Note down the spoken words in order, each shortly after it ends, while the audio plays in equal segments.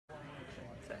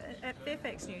At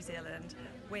Fairfax, New Zealand,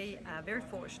 we are very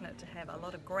fortunate to have a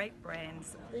lot of great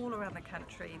brands all around the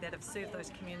country that have served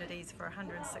those communities for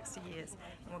 160 years.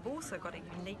 And we've also got a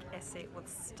unique asset with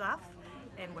Stuff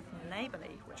and with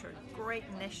Neighbourly, which are a great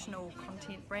national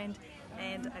content brand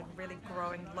and a really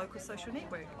growing local social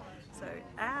network. So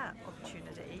our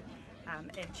opportunity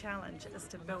and challenge is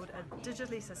to build a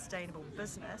digitally sustainable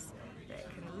business that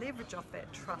can leverage off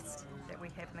that trust that we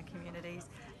have in the communities,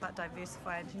 but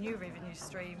diversify into new revenue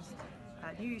streams,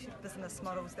 new business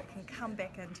models that can come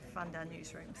back in to fund our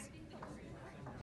newsrooms.